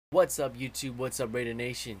What's up YouTube, what's up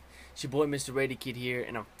RaiderNation? It's your boy Mr. Raider Kid here,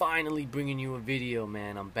 and I'm finally bringing you a video,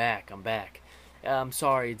 man. I'm back. I'm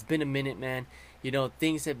sorry, it's been a minute, man. You know,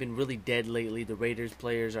 things have been really dead lately. The Raiders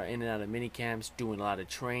players are in and out of mini camps, doing a lot of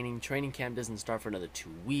training. Training camp doesn't start for another 2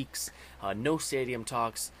 weeks. No stadium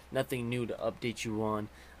talks, nothing new to update you on.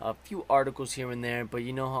 A few articles here and there, but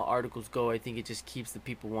you know how articles go. I think it just keeps the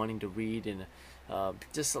people wanting to read, and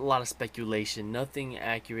just a lot of speculation. Nothing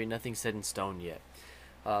accurate, nothing set in stone yet.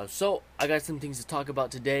 So I got some things to talk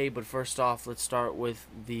about today, but first off, let's start with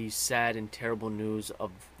the sad and terrible news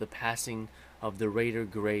of the passing of the Raider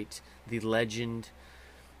great, the legend,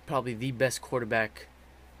 probably the best quarterback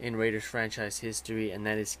in Raiders franchise history, and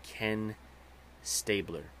that is Ken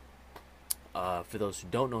Stabler. For those who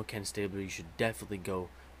don't know Ken Stabler, you should definitely go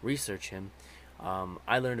research him.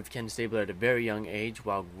 I learned of Ken Stabler at a very young age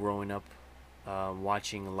while growing up,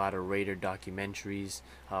 watching a lot of Raider documentaries,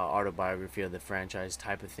 autobiography of the franchise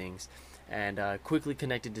type of things, and quickly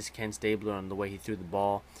connected to Ken Stabler on the way he threw the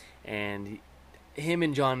ball. And him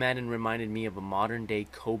and John Madden reminded me of a modern day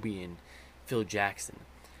Kobe and Phil Jackson.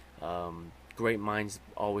 Great minds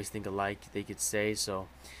always think alike, they could say. So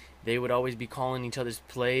they would always be calling each other's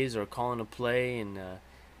plays or calling a play, and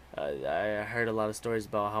I heard a lot of stories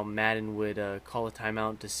about how Madden would call a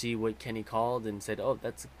timeout to see what Kenny called and said, "Oh,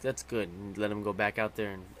 that's good," and let him go back out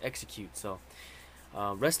there and execute. So,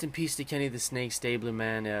 rest in peace to Kenny the Snake Stabler,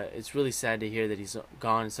 man. It's really sad to hear that he's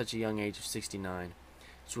gone at such a young age of 69.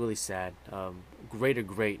 It's really sad.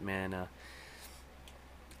 Great, man. A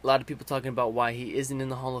lot of people talking about why he isn't in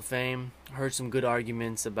the Hall of Fame. Heard some good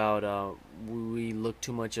arguments about we look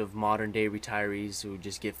too much of modern day retirees who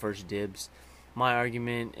just get first dibs. My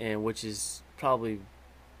argument, and which is probably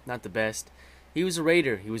not the best, he was a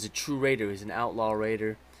Raider. He was a true Raider. He was an outlaw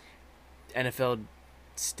Raider. NFL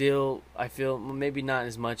still, I feel, maybe not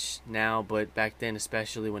as much now, but back then,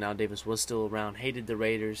 especially when Al Davis was still around, hated the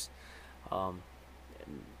Raiders.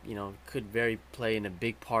 You know, could very play in a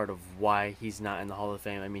big part of why he's not in the Hall of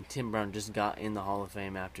Fame. I mean, Tim Brown just got in the Hall of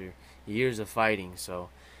Fame after years of fighting, so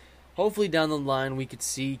hopefully down the line we could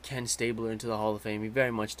see Ken Stabler into the Hall of Fame. He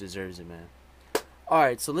very much deserves it, man.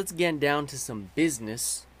 Alright, so let's get down to some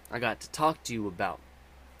business I got to talk to you about.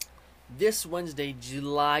 This Wednesday,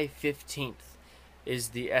 July 15th, is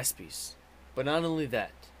the ESPYs. But not only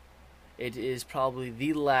that, it is probably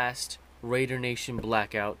the last RaiderNation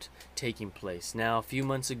blackout taking place. Now, a few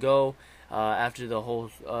months ago, after the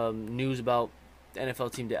whole news about the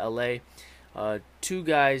NFL team to LA, two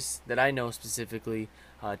guys that I know specifically,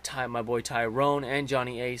 my boy Tyrone and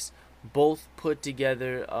Johnny Ace, both put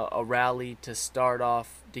together a rally to start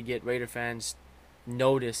off to get Raider fans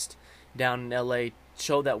noticed down in LA,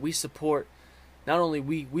 show that we support, not only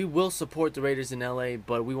we will support the Raiders in LA,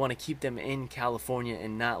 but we want to keep them in California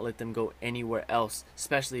and not let them go anywhere else,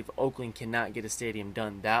 especially if Oakland cannot get a stadium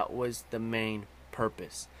done. That was the main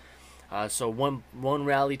purpose. So one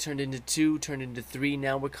rally turned into two, turned into three.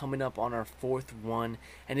 Now we're coming up on our fourth one,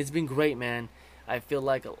 and it's been great, man. I feel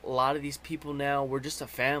like a lot of these people now, we're just a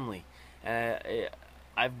family.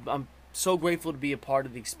 I'm so grateful to be a part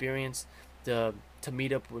of the experience, to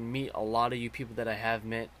meet a lot of you people that I have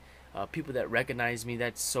met, people that recognize me.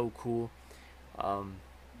 That's so cool.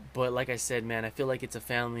 But like I said, man, I feel like it's a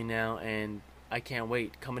family now, and I can't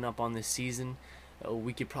wait. Coming up on this season,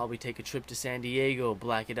 we could probably take a trip to San Diego,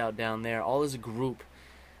 black it out down there, all as a group,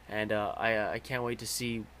 and I can't wait to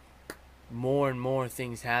see more and more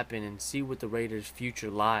things happen and see what the Raiders' future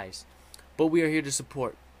lies. But we are here to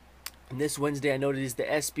support. And this Wednesday, I know it is the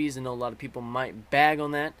ESPYs. I know a lot of people might bag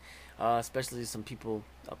on that, especially some people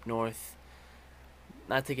up north.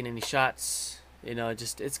 Not taking any shots. You know,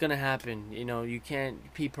 it's gonna happen. You know, you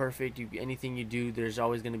can't be perfect. Anything you do, there's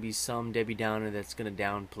always gonna be some Debbie Downer that's gonna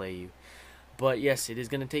downplay you. But yes, it is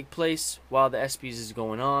gonna take place while the ESPYs is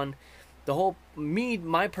going on.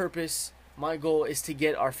 My purpose, my goal is to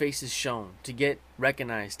get our faces shown, to get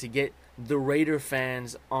recognized, to get the Raider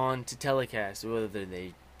fans on to telecast, whether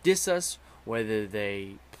they diss us, whether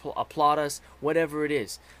they applaud us, whatever it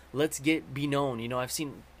is. Let's be known. You know, I've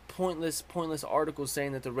seen pointless articles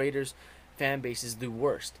saying that the Raiders fan base is the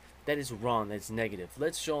worst. That is wrong. That's negative.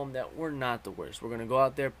 Let's show them that we're not the worst. We're going to go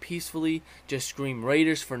out there peacefully, just scream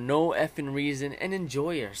Raiders for no effing reason, and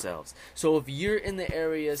enjoy ourselves. So if you're in the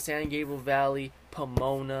area, San Gabriel Valley,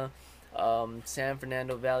 Pomona, San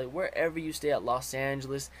Fernando Valley, wherever you stay at, Los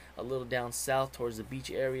Angeles, a little down south towards the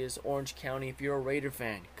beach areas, Orange County, if you're a Raider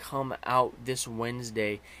fan, come out this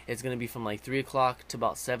Wednesday. It's going to be from like 3 o'clock to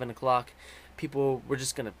about 7 o'clock. We're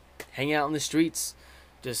just going to hang out in the streets,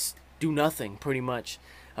 just do nothing pretty much,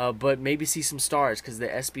 but maybe see some stars because the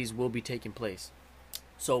ESPYs will be taking place.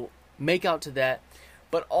 So make out to that.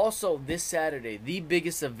 But also this Saturday, the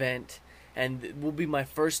biggest event, and it will be my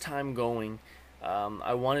first time going.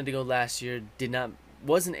 I wanted to go last year,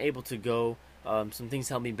 wasn't able to go. Some things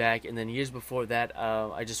held me back, and then years before that,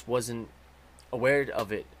 I just wasn't aware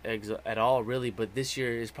of it at all, really. But this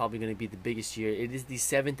year is probably going to be the biggest year. It is the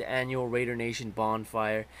 7th annual RaiderNation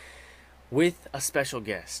BonFire with a special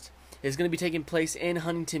guest. It's going to be taking place in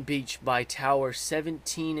Huntington Beach by Tower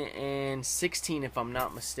 17 and 16, if I'm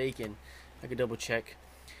not mistaken. I could double check.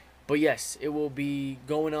 But yes, it will be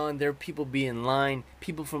going on. There people be in line.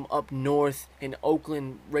 People from up north in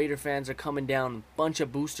Oakland, Raider fans are coming down. Bunch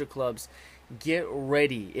of booster clubs. Get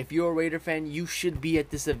ready. If you're a Raider fan, you should be at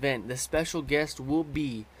this event. The special guest will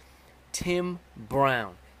be Tim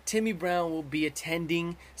Brown. Timmy Brown will be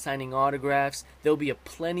attending, signing autographs. There'll be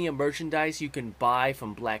plenty of merchandise you can buy,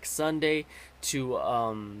 from Black Sunday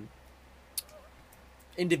to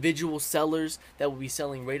individual sellers that will be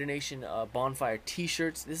selling Raider Nation BonFire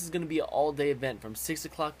t-shirts. This is going to be an all-day event from 6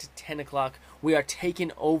 o'clock to 10 o'clock. We are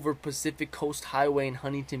taking over Pacific Coast Highway in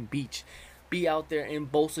Huntington Beach. Be out there in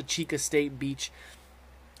Bolsa Chica State Beach.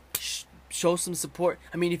 Show some support.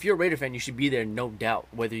 I mean, if you're a Raider fan, you should be there, no doubt.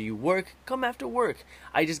 Whether you work, come after work.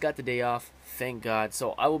 I just got the day off, thank God.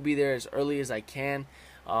 So I will be there as early as I can.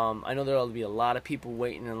 I know there will be a lot of people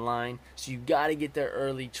waiting in line, so you got to get there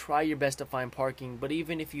early. Try your best to find parking, but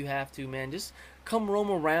even if you have to, man, just come roam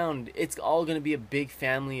around. It's all going to be a big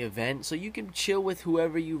family event, so you can chill with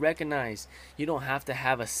whoever you recognize. You don't have to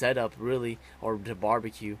have a setup, really, or to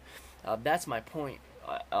barbecue. That's my point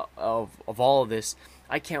of all of this.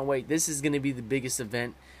 I can't wait. This is going to be the biggest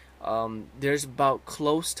event. There's about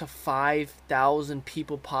close to 5,000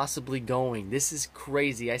 people possibly going. This is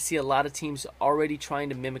crazy. I see a lot of teams already trying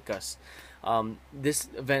to mimic us. This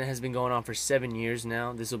event has been going on for 7 years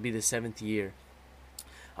now. This will be the 7th year.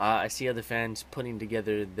 I see other fans putting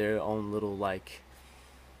together their own little, like,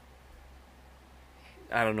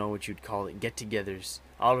 I don't know what you'd call it, get-togethers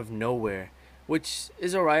out of nowhere, which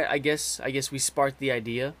is alright. I guess we sparked the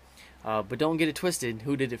idea. But don't get it twisted.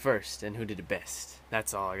 Who did it first and who did it best?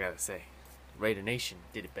 That's all I gotta say. Raider Nation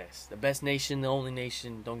did it best. The best nation, the only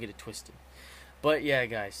nation. Don't get it twisted. But yeah,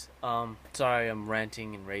 guys. Sorry, I'm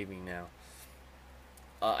ranting and raving now.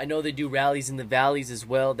 I know they do rallies in the valleys as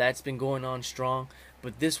well. That's been going on strong.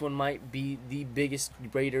 But this one might be the biggest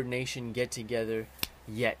Raider Nation get-together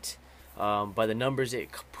yet. By the numbers, it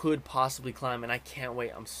could possibly climb, and I can't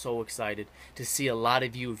wait. I'm so excited to see a lot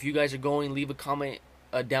of you. If you guys are going, leave a comment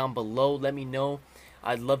down below. Let me know.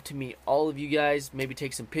 I'd love to meet all of you guys. Maybe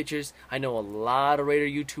take some pictures. I know a lot of Raider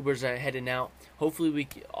YouTubers are heading out. Hopefully,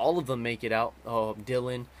 all of them make it out.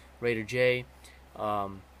 Dylan, Raider J,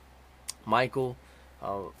 Michael,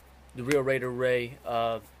 the real Raider Ray,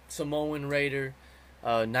 Samoan Raider,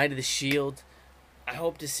 Knight of the Shield. I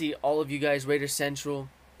hope to see all of you guys. Raider Central,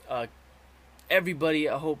 everybody.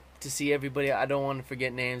 I hope to see everybody. I don't want to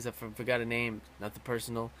forget names. If I forgot a name, nothing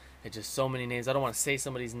personal. It's just so many names. I don't want to say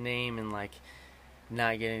somebody's name and like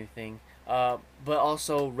not get anything. But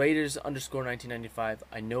also Raiders _1995.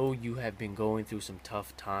 I know you have been going through some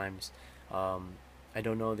tough times. I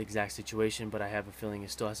don't know the exact situation, but I have a feeling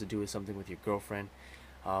it still has to do with something with your girlfriend.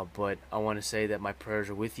 But I want to say that my prayers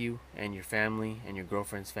are with you and your family and your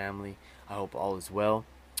girlfriend's family. I hope all is well.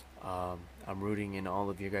 I'm rooting in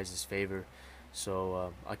all of your guys' favor.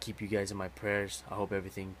 So I'll keep you guys in my prayers. I hope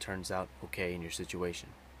everything turns out okay in your situation.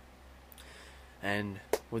 And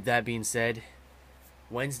with that being said,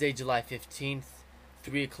 Wednesday, July 15th,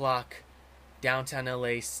 3 o'clock, downtown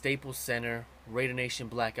LA, Staples Center, Raider Nation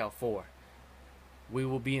Blackout 4. We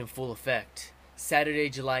will be in full effect. Saturday,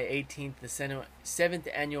 July 18th, the 7th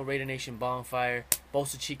annual Raider Nation BonFire,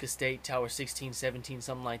 Bolsa Chica State, Tower 16, 17,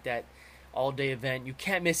 something like that. All-day event. You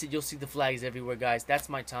can't miss it. You'll see the flags everywhere, guys. That's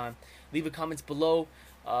my time. Leave a comments below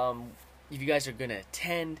if you guys are going to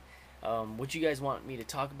attend. What you guys want me to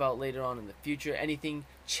talk about later on in the future, anything.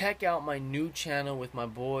 Check out my new channel with my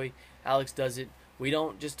boy Alex Does It. We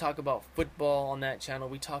don't just talk about football on that channel.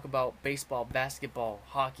 We talk about baseball, basketball,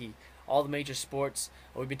 hockey, all the major sports.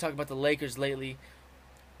 We've been talking about the Lakers lately.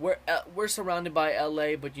 We're surrounded by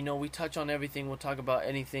LA, but you know, we touch on everything. We'll talk about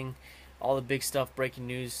anything, all the big stuff, breaking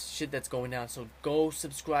news, shit that's going down. So go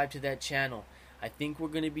subscribe to that channel. I think we're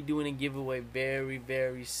going to be doing a giveaway very,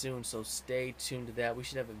 very soon, so stay tuned to that. We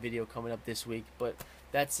should have a video coming up this week, but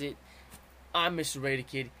that's it. I'm Mr. Raider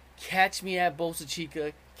Kid. Catch me at Bolsa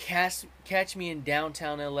Chica. Catch me in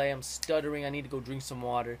downtown LA. I'm stuttering. I need to go drink some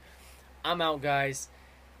water. I'm out, guys.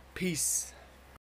 Peace.